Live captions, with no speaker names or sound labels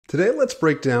Today, let's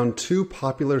break down two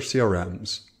popular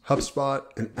CRMs, HubSpot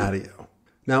and Attio.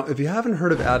 Now, if you haven't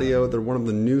heard of Attio, they're one of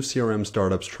the new CRM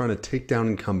startups trying to take down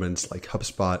incumbents like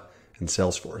HubSpot and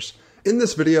Salesforce. In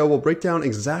this video, we'll break down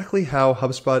exactly how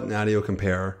HubSpot and Attio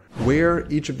compare, where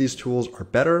each of these tools are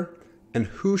better, and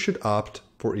who should opt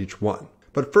for each one.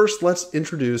 But first, let's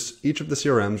introduce each of the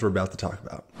CRMs we're about to talk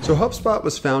about. So HubSpot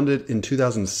was founded in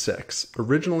 2006,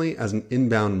 originally as an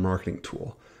inbound marketing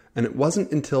tool. And it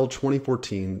wasn't until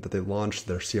 2014 that they launched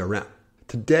their CRM.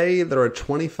 Today, they're a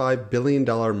 $25 billion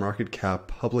market cap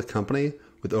public company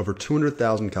with over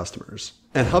 200,000 customers.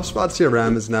 And HubSpot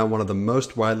CRM is now one of the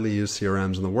most widely used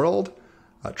CRMs in the world,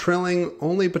 trailing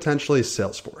only potentially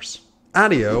Salesforce.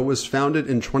 Attio was founded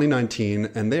in 2019,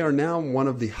 and they are now one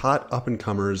of the hot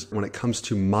up-and-comers when it comes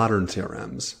to modern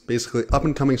CRMs, basically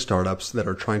up-and-coming startups that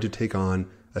are trying to take on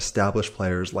established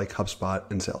players like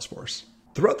HubSpot and Salesforce.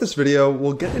 Throughout this video,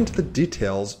 we'll get into the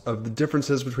details of the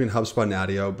differences between HubSpot and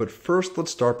Attio, but first let's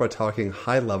start by talking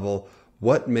high level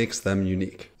what makes them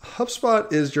unique. HubSpot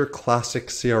is your classic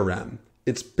CRM.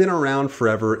 It's been around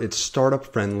forever, it's startup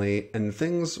friendly, and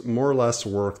things more or less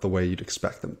work the way you'd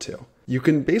expect them to. You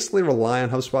can basically rely on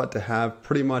HubSpot to have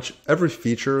pretty much every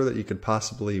feature that you could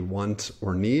possibly want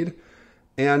or need.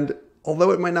 And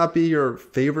although it might not be your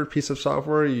favorite piece of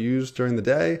software you use during the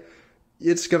day,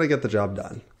 it's going to get the job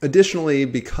done. Additionally,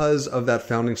 because of that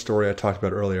founding story I talked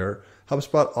about earlier,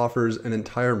 HubSpot offers an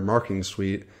entire marketing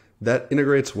suite that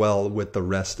integrates well with the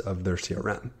rest of their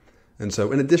CRM. And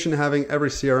so in addition to having every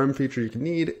CRM feature you can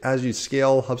need, as you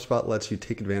scale, HubSpot lets you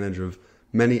take advantage of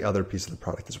many other pieces of the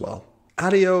product as well.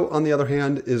 Attio, on the other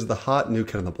hand, is the hot new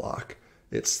kid on the block.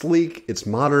 It's sleek, it's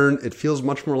modern, it feels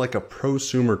much more like a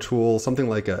prosumer tool, something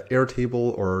like a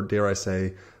Airtable or, dare I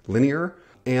say, Linear.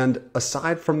 And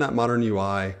aside from that modern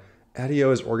UI,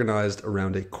 Attio is organized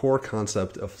around a core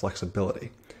concept of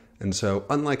flexibility. And so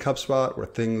unlike HubSpot, where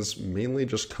things mainly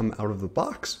just come out of the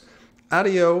box,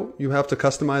 Attio, you have to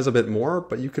customize a bit more,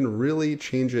 but you can really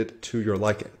change it to your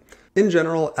liking. In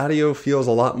general, Attio feels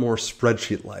a lot more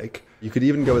spreadsheet-like. You could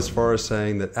even go as far as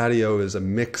saying that Attio is a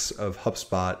mix of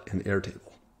HubSpot and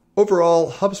Airtable.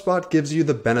 Overall, HubSpot gives you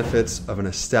the benefits of an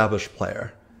established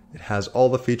player. It has all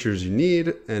the features you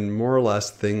need, and more or less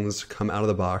things come out of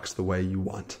the box the way you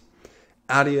want.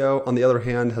 Attio, on the other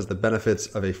hand, has the benefits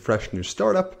of a fresh new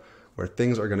startup, where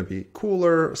things are going to be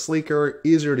cooler, sleeker,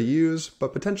 easier to use,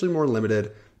 but potentially more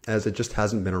limited, as it just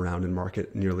hasn't been around in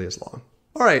market nearly as long.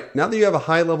 All right, now that you have a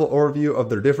high-level overview of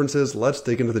their differences, let's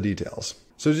dig into the details.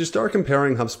 So as you start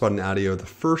comparing HubSpot and Attio, the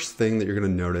first thing that you're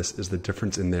going to notice is the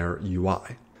difference in their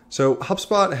UI. So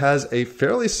HubSpot has a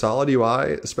fairly solid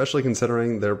UI, especially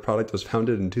considering their product was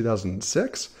founded in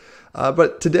 2006.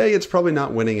 But today it's probably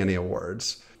not winning any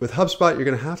awards. With HubSpot, you're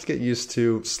going to have to get used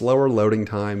to slower loading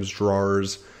times,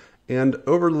 drawers, and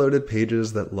overloaded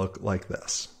pages that look like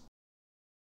this.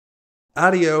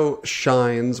 Attio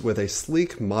shines with a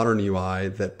sleek modern UI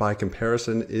that by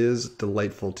comparison is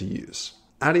delightful to use.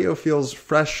 Attio feels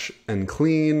fresh and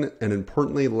clean and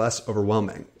importantly less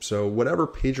overwhelming. So whatever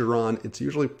page you're on, it's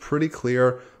usually pretty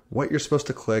clear what you're supposed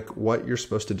to click, what you're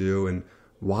supposed to do, and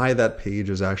why that page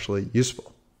is actually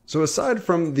useful. So aside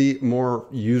from the more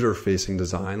user-facing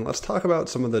design, let's talk about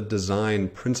some of the design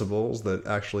principles that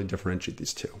actually differentiate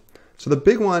these two. So the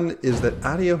big one is that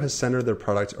Attio has centered their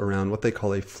product around what they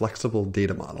call a flexible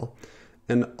data model.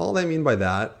 And all I mean by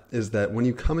that is that when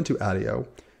you come into Attio,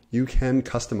 you can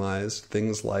customize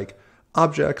things like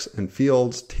objects and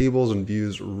fields, tables and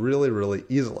views really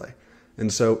easily.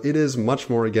 And so it is much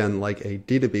more, again, like a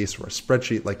database or a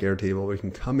spreadsheet like Airtable where you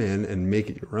can come in and make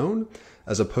it your own,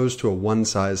 as opposed to a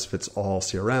one-size-fits-all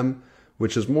CRM,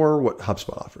 which is more what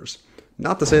HubSpot offers.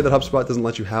 Not to say that HubSpot doesn't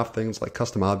let you have things like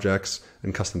custom objects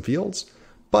and custom fields,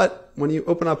 but when you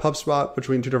open up HubSpot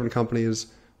between two different companies,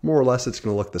 more or less it's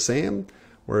going to look the same.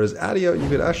 Whereas Attio, you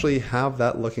could actually have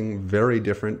that looking very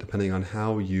different depending on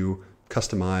how you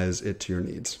customize it to your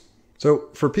needs. So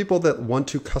for people that want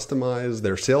to customize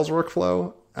their sales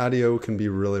workflow, Attio can be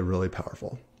really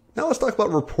powerful. Now let's talk about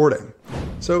reporting.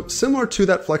 So similar to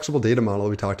that flexible data model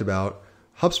we talked about,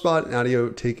 HubSpot and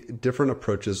Attio take different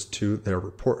approaches to their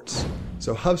reports.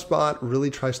 So HubSpot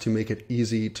really tries to make it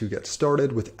easy to get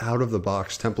started with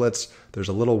out-of-the-box templates. There's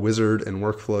a little wizard and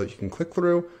workflow you can click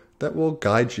through that will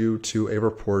guide you to a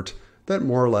report that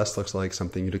more or less looks like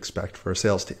something you'd expect for a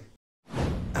sales team.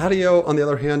 Attio, on the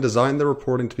other hand, designed their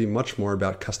reporting to be much more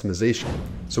about customization.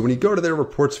 So when you go to their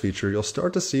reports feature, you'll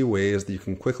start to see ways that you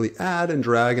can quickly add and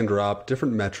drag and drop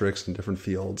different metrics in different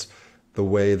fields the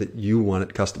way that you want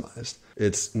it customized.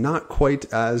 It's not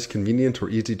quite as convenient or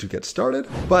easy to get started,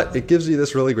 but it gives you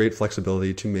this really great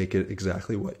flexibility to make it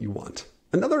exactly what you want.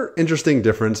 Another interesting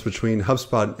difference between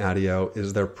HubSpot and Attio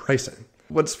is their pricing.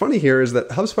 What's funny here is that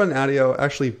HubSpot and Attio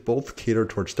actually both cater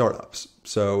towards startups.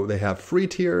 So they have free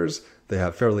tiers, they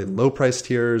have fairly low price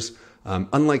tiers.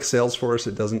 Unlike Salesforce,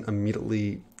 it doesn't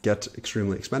immediately get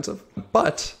extremely expensive.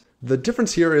 But the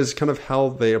difference here is kind of how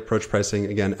they approach pricing,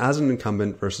 again, as an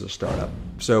incumbent versus a startup.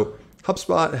 So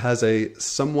HubSpot has a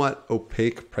somewhat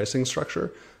opaque pricing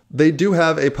structure. They do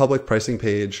have a public pricing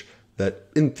page that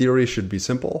in theory should be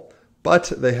simple,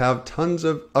 but they have tons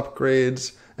of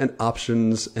upgrades and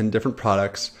options and different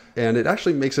products. And it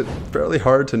actually makes it fairly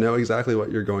hard to know exactly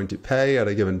what you're going to pay at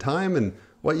a given time and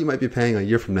what you might be paying a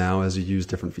year from now as you use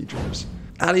different features.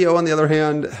 Attio, on the other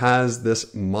hand, has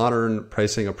this modern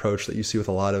pricing approach that you see with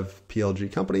a lot of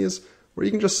PLG companies, where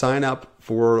you can just sign up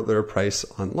for their price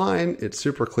online. It's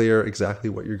super clear exactly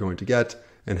what you're going to get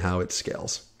and how it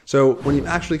scales. So when you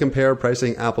actually compare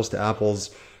pricing apples to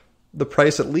apples, the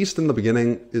price, at least in the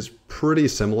beginning, is pretty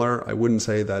similar. I wouldn't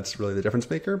say that's really the difference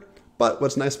maker. But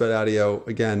what's nice about Attio,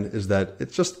 again, is that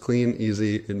it's just clean,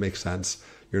 easy, it makes sense.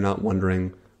 You're not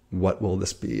wondering, what will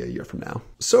this be a year from now?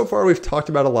 So far, we've talked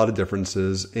about a lot of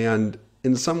differences, and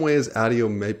in some ways,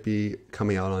 Attio might be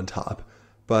coming out on top.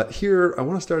 But here, I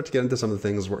want to start to get into some of the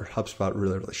things where HubSpot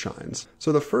really shines.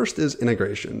 So the first is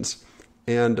integrations,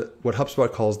 and what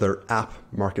HubSpot calls their app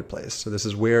marketplace. So this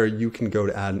is where you can go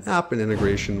to add an app and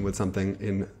integration with something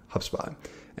in HubSpot.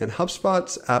 And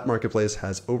HubSpot's app marketplace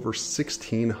has over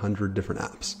 1,600 different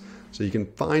apps. So you can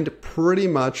find pretty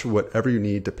much whatever you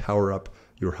need to power up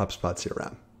your HubSpot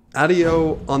CRM.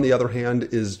 Attio, on the other hand,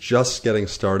 is just getting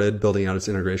started building out its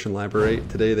integration library.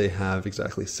 Today, they have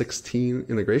exactly 16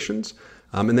 integrations,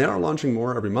 and they are launching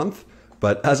more every month.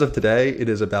 But as of today, it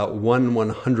is about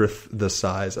 1/100th the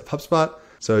size of HubSpot,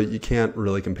 so you can't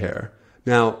really compare.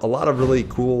 Now, a lot of really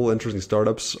cool, interesting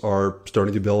startups are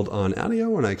starting to build on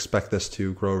Attio, and I expect this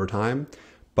to grow over time.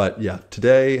 But yeah,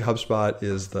 today, HubSpot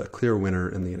is the clear winner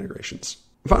in the integrations.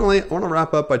 Finally, I want to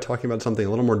wrap up by talking about something a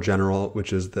little more general,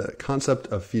 which is the concept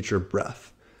of feature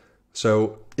breadth.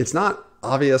 So it's not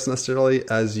obvious necessarily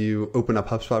as you open up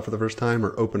HubSpot for the first time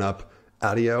or open up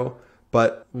Attio,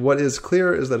 but what is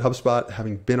clear is that HubSpot,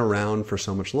 having been around for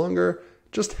so much longer,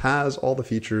 just has all the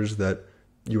features that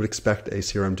you would expect a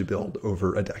CRM to build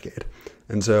over a decade.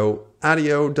 And so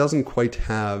Attio doesn't quite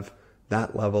have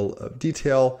that level of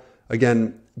detail.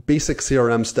 Again, basic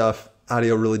CRM stuff,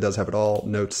 Attio really does have it all: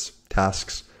 notes,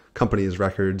 tasks, companies,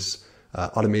 records,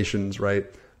 automations, right?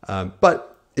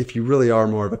 But if you really are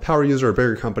more of a power user or a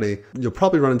bigger company, you'll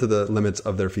probably run into the limits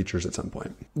of their features at some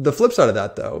point. The flip side of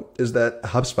that, though, is that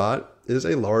HubSpot is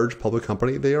a large public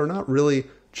company. They are not really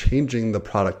changing the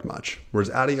product much, whereas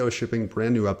Attio is shipping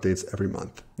brand new updates every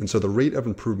month. And so the rate of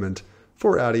improvement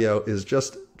for Attio is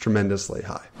just tremendously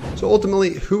high. So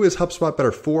ultimately, who is HubSpot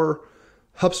better for?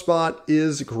 HubSpot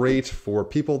is great for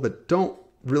people that don't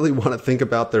really want to think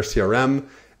about their CRM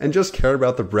and just care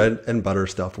about the bread and butter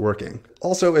stuff working.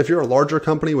 Also, if you're a larger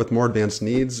company with more advanced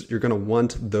needs, you're going to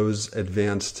want those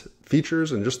advanced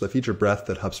features and just the feature breadth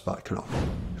that HubSpot can offer.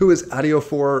 Who is Attio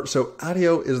for? So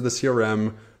Attio is the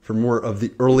CRM for more of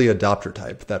the early adopter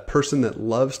type, that person that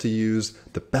loves to use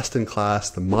the best in class,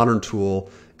 the modern tool,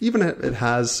 even if it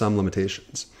has some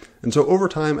limitations. And so over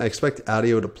time, I expect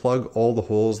Attio to plug all the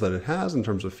holes that it has in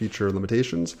terms of feature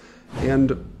limitations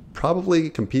and probably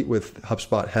compete with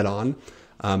HubSpot head on.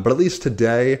 But at least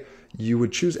today, you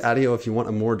would choose Attio if you want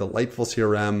a more delightful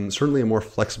CRM, certainly a more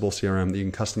flexible CRM that you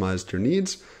can customize to your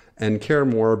needs, and care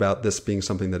more about this being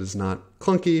something that is not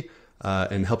clunky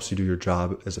and helps you do your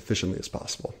job as efficiently as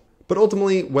possible. But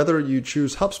ultimately, whether you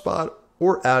choose HubSpot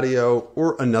or Attio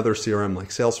or another CRM like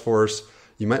Salesforce,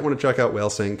 you might want to check out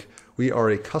Whalesync. We are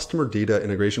a customer data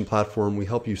integration platform. We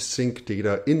help you sync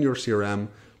data in your CRM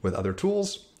with other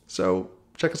tools. So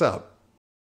check us out.